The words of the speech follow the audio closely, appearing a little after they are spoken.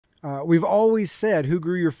We've always said, who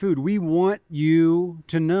grew your food? We want you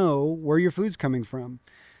to know where your food's coming from.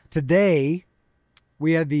 Today,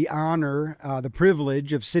 we had the honor, the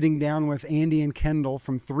privilege of sitting down with Andy and Kendyl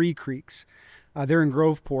from Three Creeks. They're in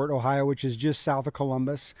Groveport, Ohio, which is just south of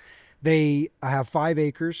Columbus. They have 5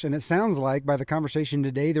 acres, and it sounds like by the conversation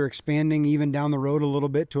today, they're expanding even down the road a little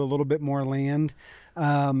bit to a little bit more land,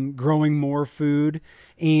 growing more food.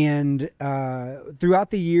 And throughout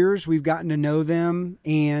the years, we've gotten to know them,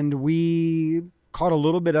 and we caught a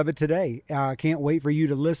little bit of it today. Can't wait for you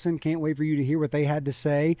to listen. Can't wait for you to hear what they had to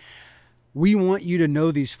say. We want you to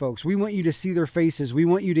know these folks. We want you to see their faces. We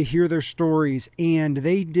want you to hear their stories. And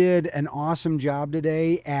they did an awesome job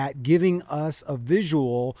today at giving us a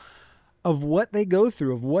visual of what they go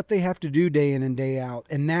through, of what they have to do day in and day out.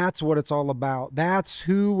 And that's what it's all about. That's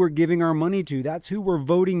who we're giving our money to. That's who we're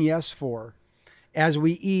voting yes for as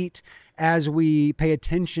we eat, as we pay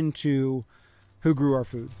attention to who grew our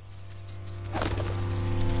food.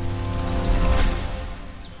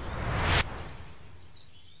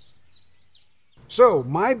 So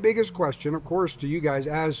my biggest question, of course, to you guys,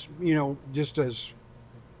 as you know, just as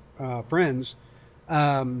friends,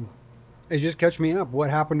 is just catch me up. What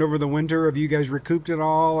happened over the winter? Have you guys recouped it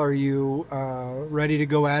all? Are you ready to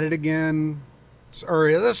go at it again?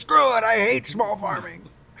 Or screw it, I hate small farming.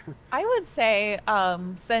 I would say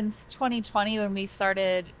since 2020, when we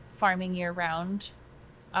started farming year round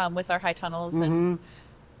with our high tunnels, and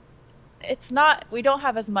we don't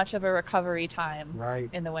have as much of a recovery time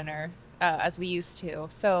in the winter as we used to.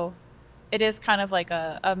 So it is kind of like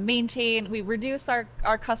a maintain. We reduce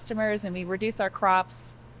our customers and we reduce our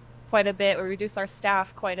crops quite a bit. We reduce our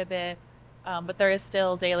staff quite a bit, but there is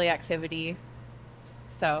still daily activity.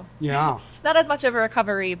 So yeah, not as much of a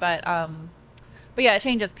recovery, but yeah, it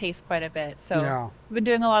changes pace quite a bit. So we've been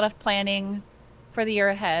doing a lot of planning for the year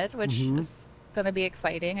ahead, which is going to be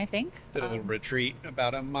exciting, I think. Did a little retreat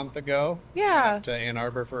about a month ago. Yeah. To Ann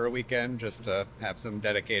Arbor for a weekend, just to have some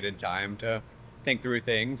dedicated time to think through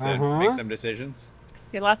things and make some decisions.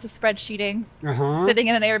 So lots of spreadsheeting. Sitting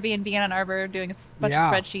in an Airbnb in Ann Arbor doing a bunch of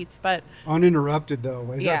spreadsheets, but uninterrupted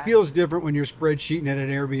though. It feels different when you're spreadsheeting at an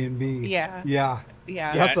Airbnb. Yeah.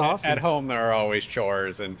 That's awesome. At home, there are always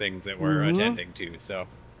chores and things that we're attending to. So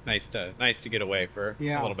nice to get away for a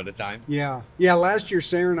little bit of time. Yeah. Last year,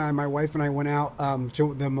 Sarah and I, my wife and I, went out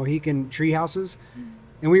to the Mohican tree houses,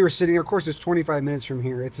 and we were sitting. Of course, it's 25 minutes from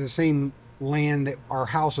here. It's the same land that our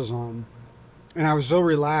house is on. And I was so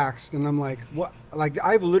relaxed, and I'm like, what? Like,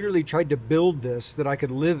 I've literally tried to build this that I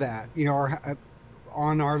could live at,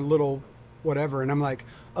 on our little whatever. And I'm like,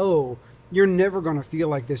 oh, you're never going to feel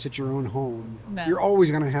like this at your own home. No. You're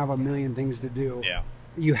always going to have a million things to do. Yeah.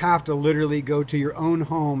 You have to literally go to your own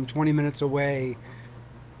home 20 minutes away,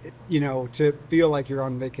 to feel like you're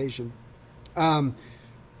on vacation.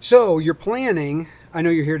 So you're planning. I know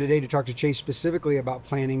you're here today to talk to Chase specifically about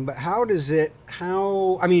planning, but at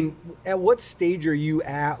what stage are you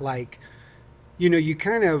at? Like, you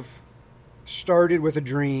kind of started with a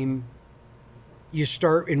dream. You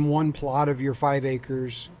start in one plot of your 5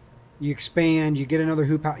 acres. You expand, you get another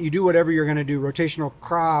hoop house, you do whatever you're going to do, rotational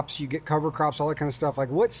crops, you get cover crops, all that kind of stuff. Like,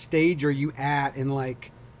 what stage are you at? And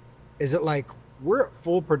like, is it like, we're at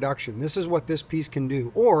full production, this is what this piece can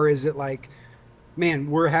do? Or is it like, man,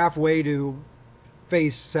 we're halfway to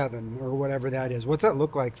phase 7 or whatever that is? What's that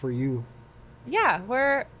look like for you? Yeah,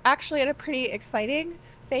 we're actually at a pretty exciting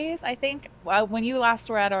phase. I think when you last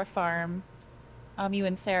were at our farm, you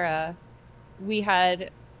and Sarah,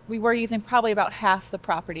 we were using probably about half the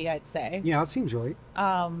property, I'd say. Yeah, that seems right.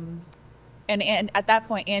 And at that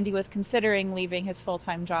point, Andy was considering leaving his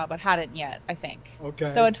full-time job, but hadn't yet, I think.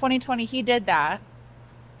 Okay. So in 2020, he did that.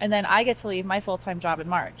 And then I get to leave my full-time job in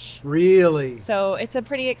March. Really? So it's a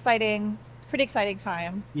pretty exciting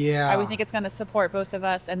time. Yeah. I would think it's going to support both of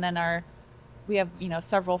us. And then we have,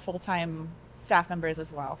 several full-time staff members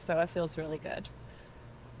as well. So it feels really good.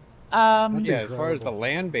 As far as the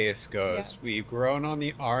land base goes, we've grown on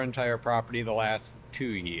our entire property the last 2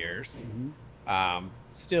 years.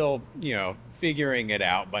 Still, figuring it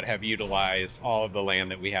out, but have utilized all of the land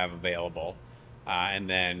that we have available. And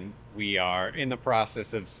then we are in the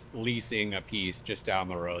process of leasing a piece just down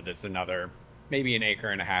the road that's another maybe 1.5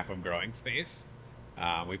 acres of growing space.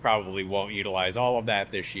 We probably won't utilize all of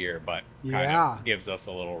that this year, but kind of gives us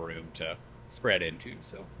a little room to spread into.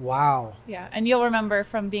 So wow. Yeah, and you'll remember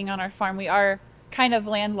from being on our farm, we are kind of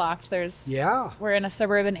landlocked. We're in a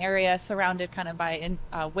suburban area surrounded kind of by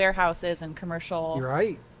warehouses and commercial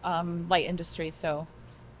light industry. So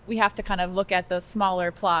we have to kind of look at those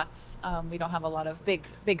smaller plots. We don't have a lot of big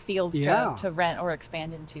fields to rent or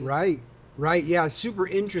expand into. Right. Right. Yeah. It's super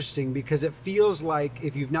interesting because it feels like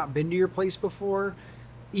if you've not been to your place before,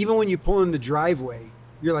 even when you pull in the driveway,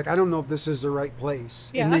 you're like, I don't know if this is the right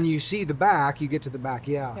place. Yeah. And then you see the back, you get to the back.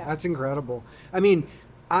 Yeah. That's incredible. I mean,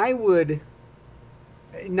 I don't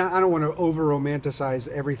want to over romanticize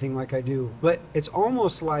everything like I do, but it's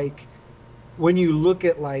almost like when you look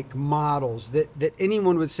at like models that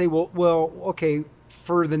anyone would say, well, okay,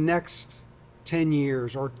 for the next 10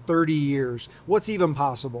 years or 30 years, what's even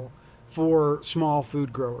possible for small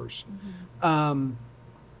food growers? Mm-hmm.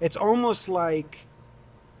 It's almost like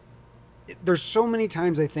there's so many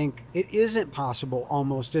times I think it isn't possible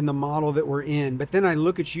almost in the model that we're in. But then I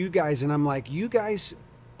look at you guys and I'm like, you guys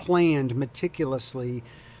planned meticulously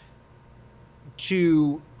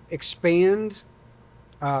to expand,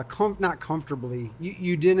 not comfortably.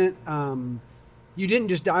 You didn't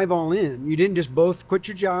just dive all in. You didn't just both quit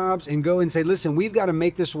your jobs and go and say, listen, we've got to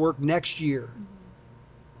make this work next year. Mm-hmm.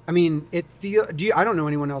 I mean, I don't know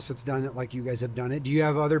anyone else that's done it like you guys have done it. Do you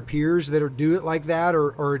have other peers that do it like that?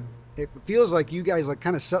 Or it feels like you guys like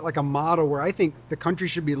kind of set like a model where I think the country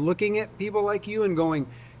should be looking at people like you and going,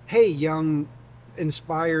 hey, young,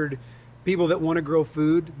 inspired people that want to grow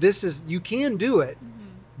food, you can do it. Mm-hmm.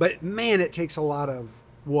 But man, it takes a lot of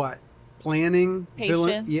planning,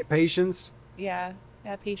 patience. Yeah,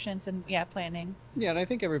 patience and planning. Yeah, and I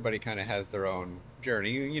think everybody kind of has their own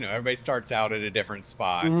journey. Everybody starts out at a different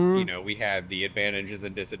spot. Mm-hmm. We had the advantages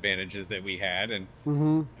and disadvantages that we had, and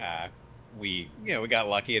mm-hmm. We got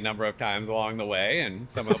lucky a number of times along the way, and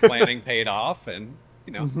some of the planning paid off, and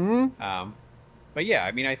Mm-hmm. But yeah,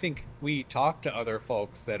 I mean, I think we talk to other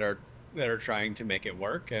folks that are trying to make it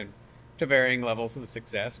work, and to varying levels of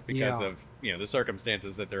success because of the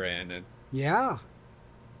circumstances that they're in. And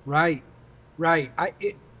right.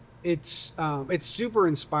 It's super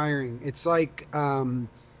inspiring. It's like I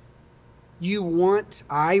want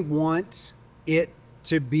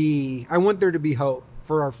there to be hope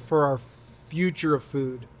for our future of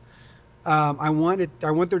food. I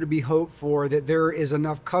want there to be hope for that there is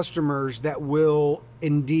enough customers that will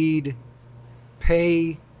indeed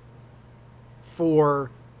pay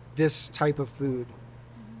for this type of food.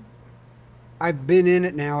 I've been in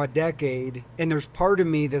it now a decade, and there's part of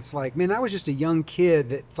me that's like, man, that was just a young kid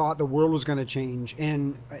that thought the world was going to change,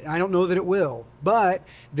 and I don't know that it will. But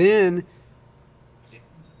then,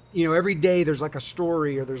 every day there's like a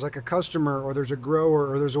story, or there's like a customer, or there's a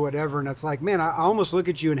grower, or there's a whatever, and it's like, man, I almost look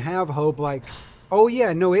at you and have hope, like, oh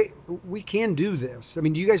yeah, no, we can do this. I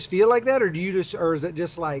mean, do you guys feel like that, or is it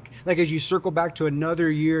just like as you circle back to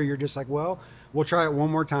another year, you're just like, well, we'll try it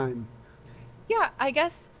one more time? Yeah, I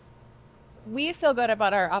guess we feel good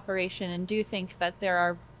about our operation and do think that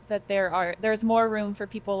there's more room for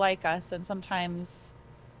people like us. And sometimes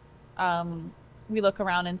we look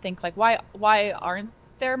around and think like, why aren't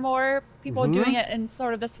there more people Mm-hmm. doing it in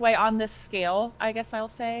sort of this way on this scale, I guess I'll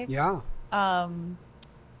say. Yeah. And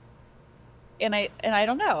I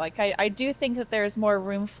don't know, like I do think that there's more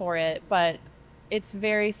room for it, but it's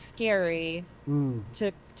very scary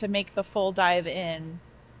to make the full dive in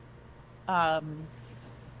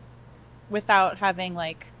without having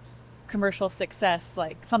like commercial success,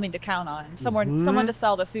 like something to count on, someone to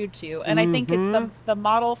sell the food to. And I think it's the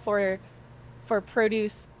model for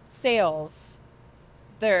produce sales.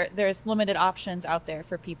 There's limited options out there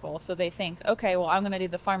for people, so they think, okay, well, I'm going to do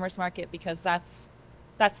the farmers market because that's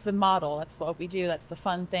the model, that's what we do, that's the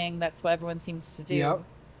fun thing, that's what everyone seems to do. Yep.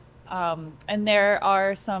 And there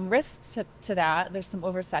are some risks to that. There's some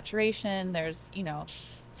oversaturation.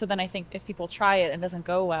 So then I think if people try it and it doesn't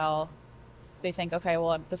go well, they think, okay,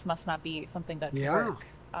 well, this must not be something that can work.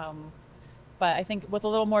 But I think with a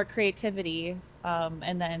little more creativity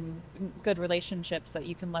and then good relationships that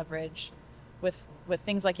you can leverage with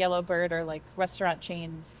things like Yellowbird or like restaurant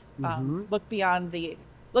chains, look beyond the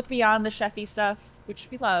chefy stuff, which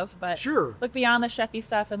we love, but look beyond the chefy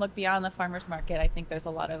stuff and look beyond the farmer's market. I think there's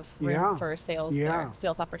a lot of room for sales there,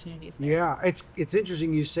 sales opportunities there. Yeah, it's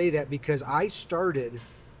interesting you say that because I started,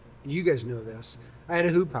 you guys know this, I had a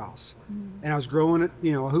hoop house and I was growing it,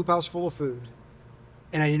 a hoop house full of food,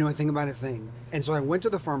 and I didn't know anything about a thing. And so I went to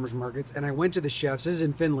the farmers markets and I went to the chefs. This is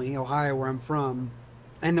in Findlay, Ohio, where I'm from,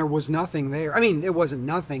 and there was nothing there. I mean, it wasn't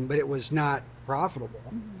nothing, but it was not profitable.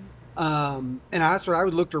 And that's what I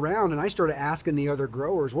looked around and I started asking the other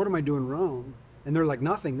growers, what am I doing wrong? And they're like,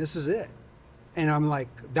 nothing, this is it. And I'm like,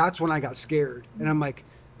 that's when I got scared. And I'm like,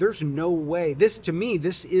 there's no way. This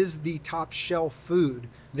is the top shelf food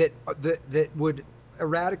that would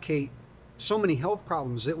eradicate so many health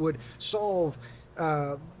problems. It would solve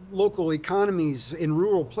local economies in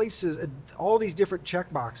rural places, all these different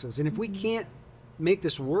check boxes. And if we can't make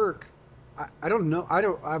this work, I don't know.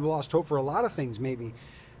 I've lost hope for a lot of things maybe.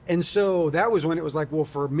 And so that was when it was like, well,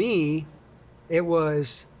 for me, it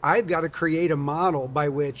was, I've got to create a model by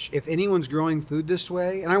which if anyone's growing food this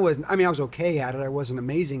way, and I was okay at it. I wasn't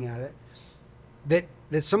amazing at it,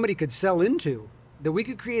 that somebody could sell into, that we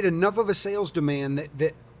could create enough of a sales demand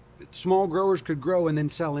that small growers could grow and then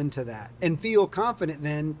sell into that and feel confident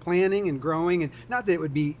then planning and growing. And not that it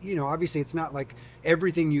would be, obviously it's not like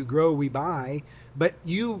everything you grow we buy, but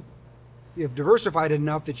you've diversified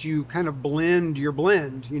enough that you kind of blend your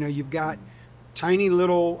blend. You've got tiny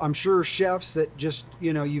little, I'm sure, chefs that just,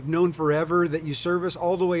 you've known forever that you service,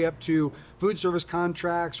 all the way up to food service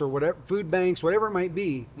contracts or whatever, food banks, whatever it might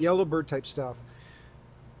be, Yellowbird type stuff.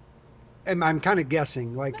 And I'm kind of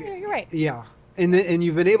guessing, like, no, you're right. Yeah. And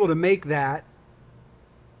you've been able to make that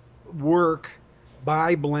work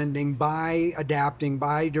by blending, by adapting,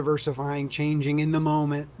 by diversifying, changing in the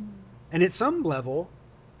moment. And at some level,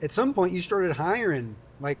 at some point, you started hiring.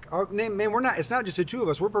 Like, oh, man, it's not just the two of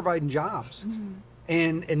us. We're providing jobs.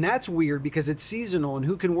 And that's weird because it's seasonal, and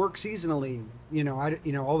who can work seasonally?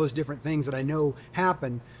 All those different things that I know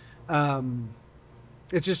happen.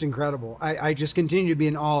 It's just incredible. I just continue to be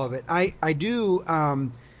in awe of it. I do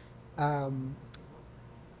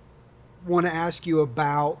want to ask you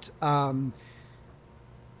about,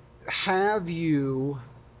 have you,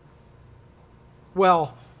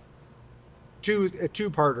 well, a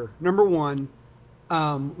two-parter. Number one,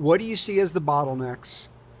 what do you see as the bottlenecks?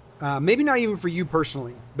 Maybe not even for you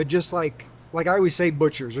personally, but just like I always say,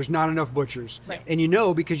 butchers. There's not enough butchers. Right.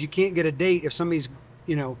 And because you can't get a date if somebody's,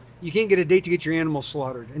 you can't get a date to get your animals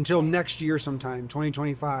slaughtered until next year sometime,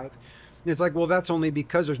 2025. And it's like, well, that's only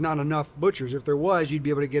because there's not enough butchers. If there was, you'd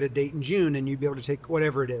be able to get a date in June and you'd be able to take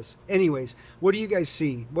whatever it is. Anyways, what do you guys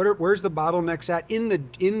see? Where's the bottlenecks at in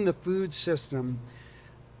the food system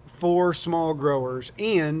for small growers?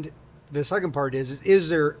 And the second part is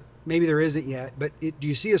there, maybe there isn't yet, but do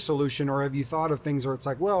you see a solution, or have you thought of things where it's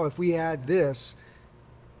like, well, if we had this,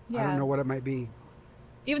 I don't know what it might be.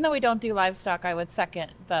 Even though we don't do livestock, I would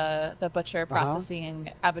second the butcher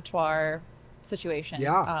processing abattoir situation.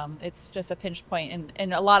 Yeah. It's just a pinch point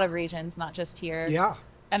in a lot of regions, not just here. Yeah.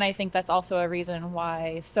 And I think that's also a reason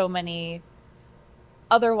why so many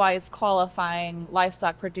otherwise qualifying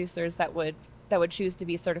livestock producers that would choose to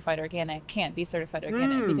be certified organic can't be certified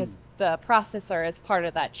organic, because the processor is part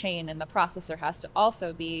of that chain, and the processor has to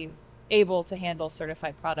also be able to handle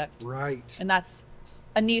certified product. Right. And that's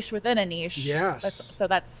a niche within a niche. Yes.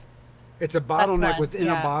 It's a bottleneck within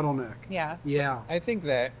a bottleneck. Yeah. Yeah. I think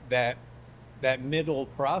that middle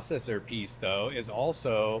processor piece, though, is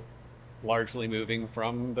also largely moving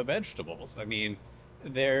from the vegetables. I mean,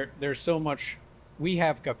 there's so much, we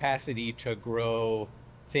have capacity to grow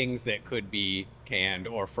things that could be canned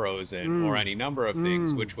or frozen or any number of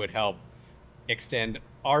things, which would help extend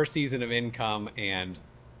our season of income and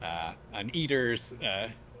an eater's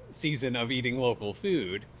season of eating local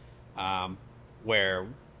food, where,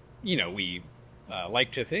 we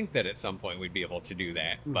like to think that at some point we'd be able to do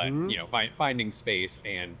that, but finding space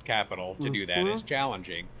and capital to do that is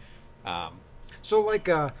challenging. So like,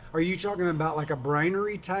 are you talking about like a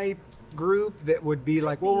brinery type group that would be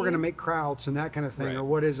like, well, we're going to make krauts and that kind of thing, right? Or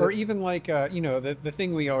what is it? Or even like, the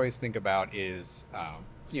thing we always think about is,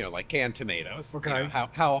 like canned tomatoes. Okay.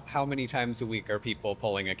 How many times a week are people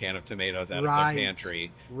pulling a can of tomatoes out of their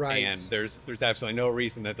pantry? Right. And there's absolutely no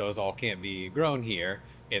reason that those all can't be grown here.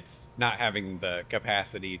 It's not having the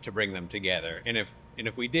capacity to bring them together. And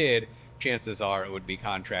if we did, chances are it would be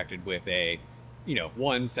contracted with a,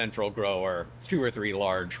 one central grower, 2 or 3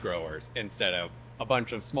 large growers, instead of a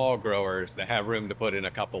bunch of small growers that have room to put in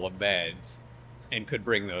a couple of beds and could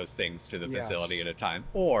bring those things to the facility at a time.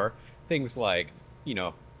 Or things like,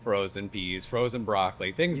 frozen peas, frozen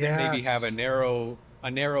broccoli, things that maybe have a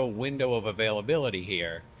narrow window of availability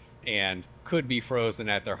here and could be frozen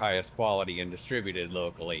at their highest quality and distributed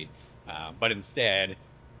locally. But instead,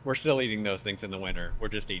 we're still eating those things in the winter. We're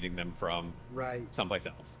just eating them from someplace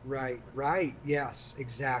else. Right. Yes,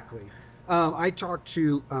 exactly. I talk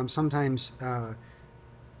to sometimes a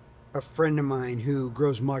friend of mine who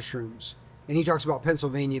grows mushrooms, and he talks about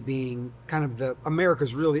Pennsylvania being kind of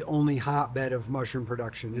America's really only hotbed of mushroom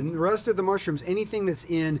production. And the rest of the mushrooms, anything that's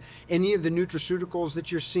in any of the nutraceuticals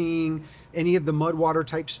that you're seeing, any of the mud water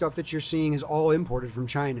type stuff that you're seeing, is all imported from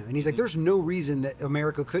China. And he's like, there's no reason that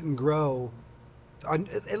America couldn't grow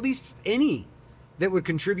at least any that would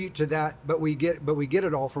contribute to that, but we get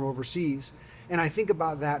it all from overseas. And I think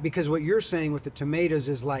about that because what you're saying with the tomatoes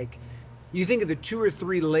is like, you think of the 2 or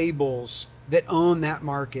 3 labels that own that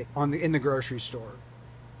market in the grocery store,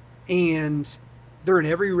 and they're in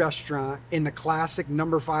every restaurant in the classic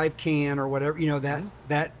number 5 can or whatever, you know,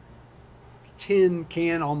 that tin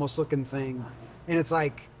can almost looking thing. And it's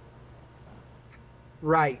like,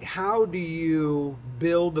 right, how do you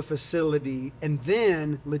build the facility and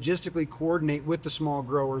then logistically coordinate with the small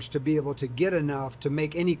growers to be able to get enough to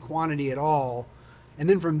make any quantity at all? And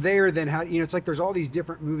then from there, then how, you know, it's like there's all these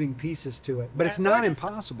different moving pieces to it, but it's not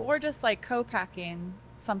impossible. Or just like co-packing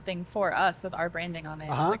something for us with our branding on it.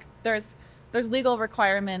 Like there's legal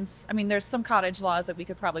requirements. I mean, there's some cottage laws that we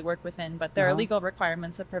could probably work within, but there are legal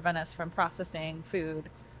requirements that prevent us from processing food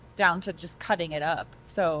down to just cutting it up.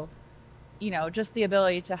 So, you know, just the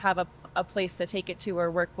ability to have a place to take it to or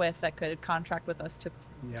work with that could contract with us to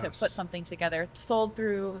put something together, sold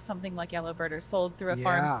through something like Yellowbird or sold through a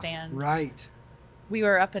farm stand. Right. We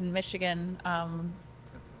were up in Michigan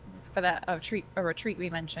for that retreat we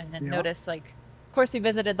mentioned, and noticed, like, of course, we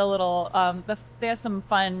visited the little, they have some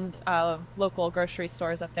fun local grocery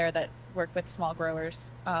stores up there that work with small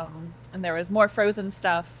growers. And there was more frozen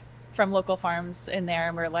stuff from local farms in there.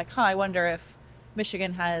 And we're like, I wonder if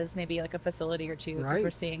Michigan has maybe like a facility or two, because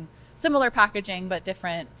we're seeing similar packaging, but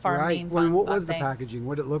different farm names. Well, what was the packaging?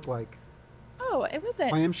 What did it look like? Oh, it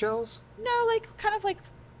wasn't. Clamshells? No, like kind of like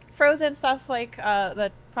frozen stuff, like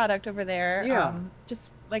the product over there. Yeah.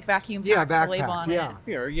 Just like vacuum packed, the label on it.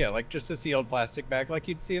 Yeah, like just a sealed plastic bag like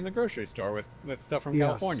you'd see in the grocery store with stuff from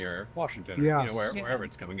California or Washington, or, you know, wherever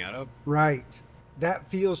it's coming out of. Right. That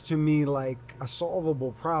feels to me like a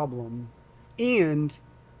solvable problem. And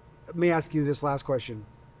let me ask you this last question.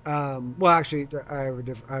 Well, actually, I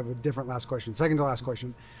have a different last question. Second to last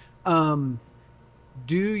question. Do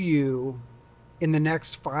you, in the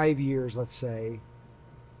next 5 years, let's say,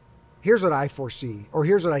 here's what I foresee, or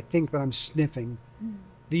here's what I think that I'm sniffing.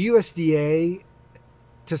 The USDA,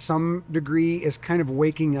 to some degree, is kind of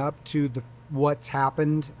waking up to what's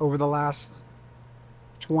happened over the last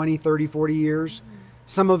 20, 30, 40 years.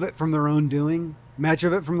 Some of it from their own doing, much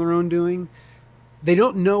of it from their own doing. They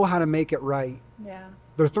don't know how to make it right. Yeah.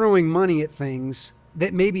 They're throwing money at things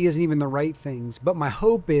that maybe isn't even the right things. But my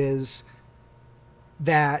hope is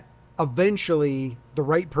that eventually the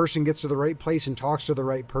right person gets to the right place and talks to the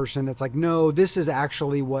right person that's like, no, this is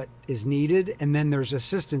actually what is needed. And then there's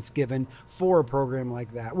assistance given for a program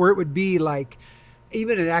like that, where it would be like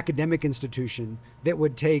even an academic institution that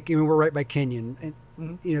would take, I mean, we're right by Kenyon, and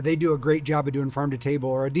you know, they do a great job of doing farm to table,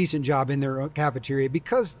 or a decent job in their own cafeteria,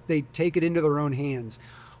 because they take it into their own hands.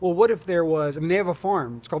 Well, what if there was, I mean, they have a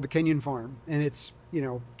farm, it's called the Kenyon Farm, and it's, you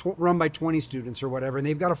know, run by 20 students or whatever, and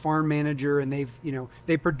they've got a farm manager, and they've, you know,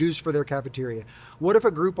 they produce for their cafeteria. What if a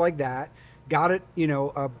group like that got it, you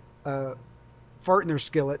know, a fart in their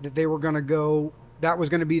skillet that they were going to go, that was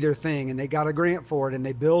going to be their thing, and they got a grant for it, and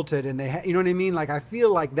they built it, and they, you know what I mean? Like, I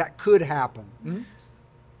feel like that could happen.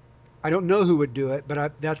 I don't know who would do it,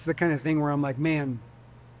 but that's the kind of thing where I'm like, man,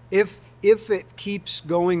 if it keeps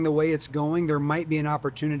going the way it's going, there might be an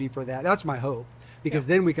opportunity for that. That's my hope, because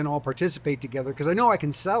then we can all participate together, because I know I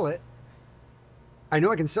can sell it. I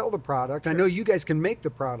know I can sell the product. Sure. I know you guys can make the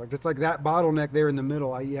product. It's like that bottleneck there in the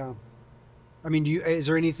middle. I mean, is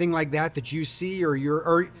there anything like that you see, or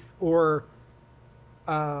you're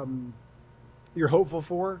hopeful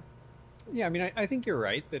for? Yeah, I mean, I think you're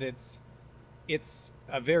right that it's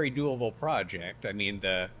a very doable project. I mean,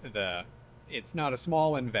 it's not a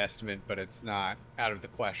small investment, but it's not out of the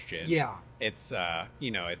question. Yeah. It's,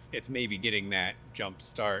 you know, it's maybe getting that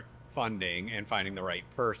jumpstart funding and finding the right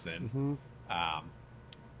person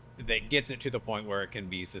that gets it to the point where it can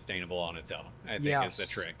be sustainable on its own. I think is the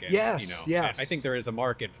trick. And, you know, I think there is a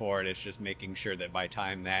market for it. It's just making sure that by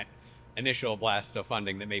time that initial blast of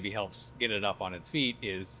funding that maybe helps get it up on its feet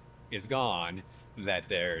is gone, that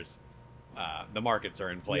there's the markets are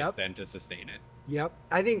in place then to sustain it. Yep.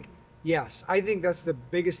 I think that's the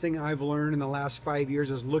biggest thing I've learned in the last 5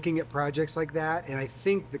 years, is looking at projects like that. And I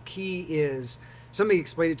think the key is, somebody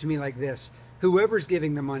explained it to me like this: whoever's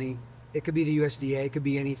giving the money, it could be the USDA, it could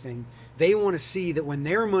be anything, they want to see that when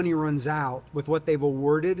their money runs out with what they've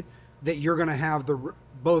awarded, that you're going to have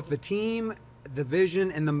both the team, the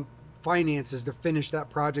vision, and the finances to finish that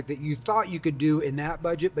project that you thought you could do in that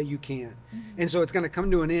budget, but you can't. And so it's going to come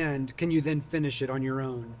to an end. Can you then finish it on your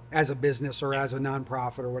own as a business or as a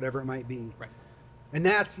nonprofit or whatever it might be? Right. And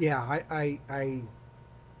that's, I'm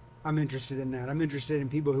interested in that. I'm interested in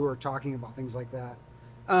people who are talking about things like that.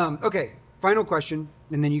 Okay, final question,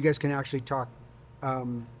 and then you guys can actually talk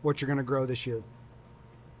what you're going to grow this year,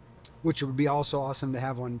 which would be also awesome to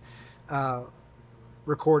have on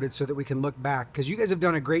recorded so that we can look back, because you guys have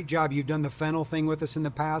done a great job. You've done the fennel thing with us in the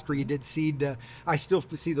past, where you did seed. I still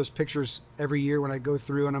see those pictures every year when I go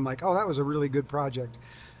through, and I'm like, oh, that was a really good project.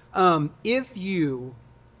 It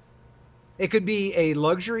could be a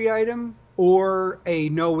luxury item or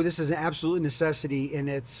no, this is an absolute necessity, and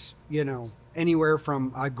it's, anywhere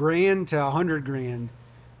from $1,000 to $100,000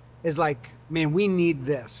 is like, man, we need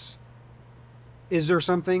this. Is there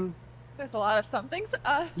something? There's a lot of somethings.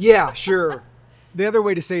 Yeah, sure. The other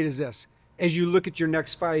way to say it is this. As you look at your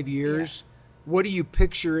next 5 years, what do you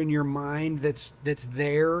picture in your mind that's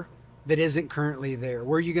there that isn't currently there?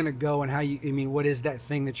 Where are you going to go, and what is that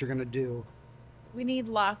thing that you're going to do? We need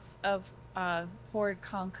lots of poured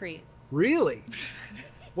concrete. Really?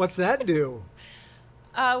 What's that do?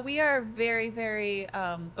 We are very, very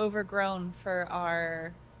overgrown for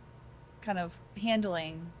our kind of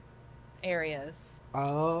handling areas.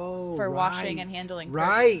 Oh, for washing and handling.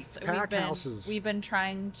 Right, pack houses. We've been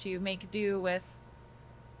trying to make do with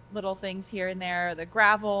little things here and there, the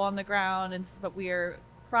gravel on the ground, but we're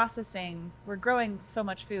growing so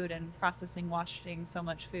much food and washing so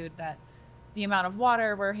much food that the amount of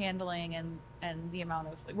water we're handling and the amount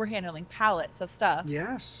of, we're handling pallets of stuff.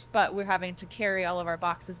 Yes. But we're having to carry all of our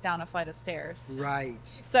boxes down a flight of stairs. Right.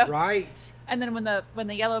 So, right. And then when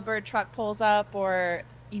the Yellowbird truck pulls up, or,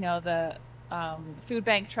 the food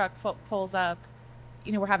bank truck pulls up,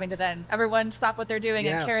 we're having to then everyone stop what they're doing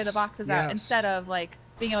and carry the boxes out, instead of like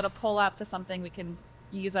being able to pull up to something. We can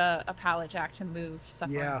use a pallet jack to move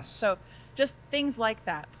stuff around. So just things like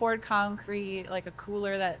that, poured concrete, like a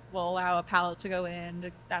cooler that will allow a pallet to go in,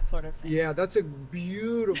 that sort of thing. Yeah, that's a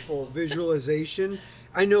beautiful visualization.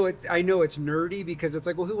 I know it's nerdy because it's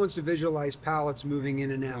like, well, who wants to visualize pallets moving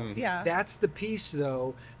in and out? Yeah. That's the piece,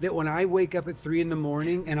 though, that when I wake up at 3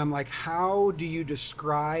 a.m. and I'm like, how do you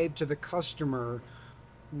describe to the customer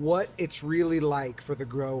what it's really like for the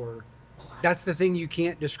grower? That's the thing you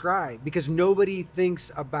can't describe, because nobody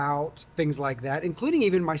thinks about things like that, including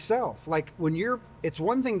even myself. Like it's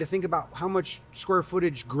one thing to think about how much square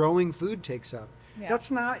footage growing food takes up. Yeah. That's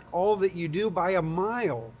not all that you do by a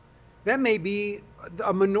mile. That may be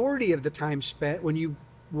a minority of the time spent when you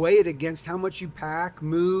weigh it against how much you pack,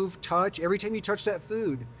 move, touch. Every time you touch that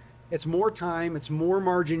food, it's more time, it's more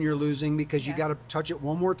margin you're losing because you got to touch it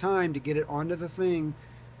one more time to get it onto the thing.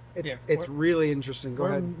 It's really interesting. Go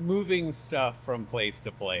ahead. We're moving stuff from place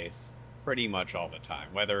to place pretty much all the time,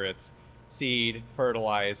 whether it's seed,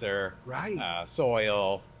 fertilizer,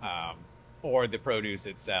 soil, or the produce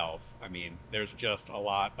itself. I mean, there's just a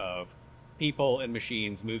lot of people and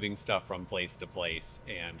machines moving stuff from place to place,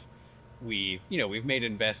 and we've made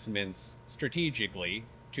investments strategically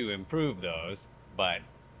to improve those, but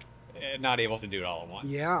not able to do it all at once.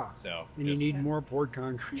 Yeah. So you need more poured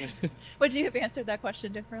concrete. Would you have answered that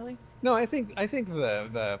question differently? No, I think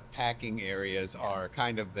the packing areas are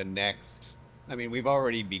kind of the next. I mean, we've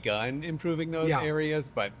already begun improving those areas,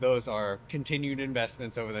 but those are continued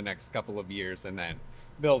investments over the next couple of years, and then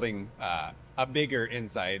building a bigger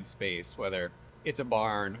inside space, whether it's a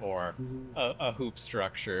barn or a hoop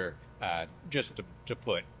structure, just to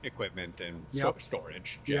put equipment and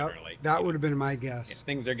storage generally. That would have been my guess. Yeah,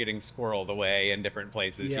 things are getting squirreled away in different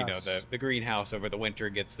places. Yes. The greenhouse over the winter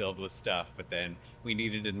gets filled with stuff, but then we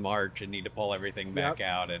need it in March and need to pull everything back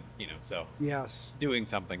out, and so doing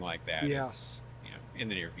something like that is, in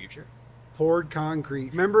the near future. Poured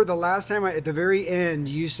concrete. Remember the last time at the very end,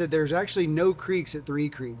 you said there's actually no creeks at Three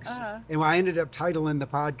Creeks. And I ended up titling the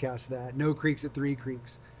podcast that, No Creeks at Three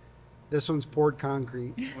Creeks. This one's poured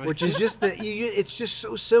concrete, which is just it's just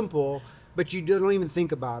so simple, but you don't even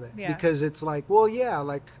think about it because it's like, well,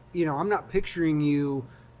 I'm not picturing you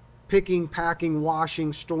picking, packing,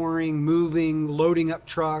 washing, storing, moving, loading up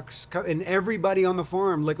trucks, and everybody on the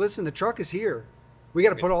farm. Like, listen, the truck is here. We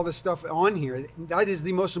got to put all this stuff on here. That is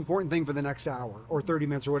the most important thing for the next hour or 30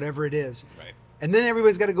 minutes or whatever it is. Right. And then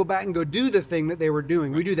everybody's got to go back and go do the thing that they were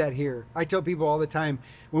doing. Right. We do that here. I tell people all the time,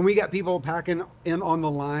 when we got people packing in on the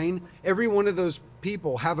line, every one of those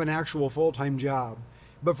people have an actual full-time job.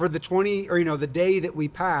 But for the the day that we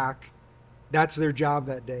pack, that's their job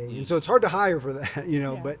that day. And so it's hard to hire for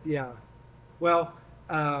that, but yeah. Well,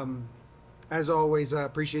 as always, I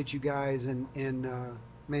appreciate you guys. And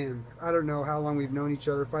man, I don't know how long we've known each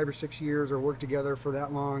other, 5 or 6 years or worked together for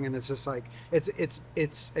that long. And it's just like,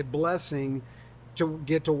 it's a blessing to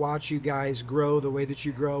get to watch you guys grow the way that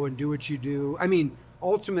you grow and do what you do. I mean,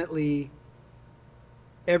 ultimately,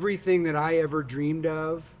 everything that I ever dreamed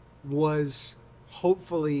of was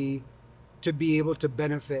hopefully to be able to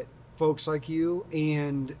benefit folks like you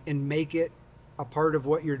and make it a part of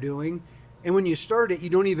what you're doing. And when you start it, you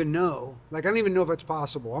don't even know. Like, I don't even know if it's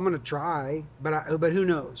possible. I'm going to try, but who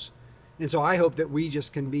knows? And so I hope that we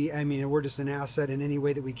just can be, we're just an asset in any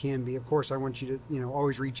way that we can be. Of course, I want you to,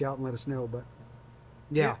 always reach out and let us know, but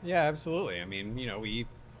yeah. Yeah, absolutely. I mean,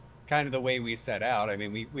 kind of the way we set out. I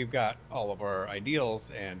mean, we've got all of our ideals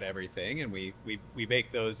and everything, and we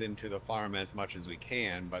bake those into the farm as much as we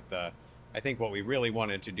can. But I think what we really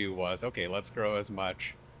wanted to do was, okay, let's grow as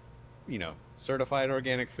much, certified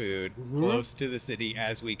organic food close to the city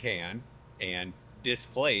as we can, and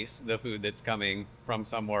displace the food that's coming from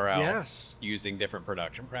somewhere else using different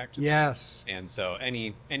production practices. Yes. And so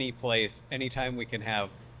any place, anytime we can have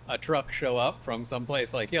a truck show up from some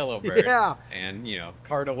place like Yellowbird and,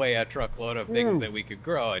 cart away a truckload of things that we could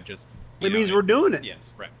grow, it means we're doing it.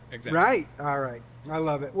 Yes, right. Exactly. Right. All right. I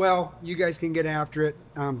love it. Well, you guys can get after it.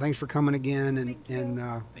 Thanks for coming again, and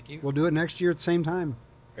Thank you. we'll do it next year at the same time.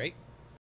 Great.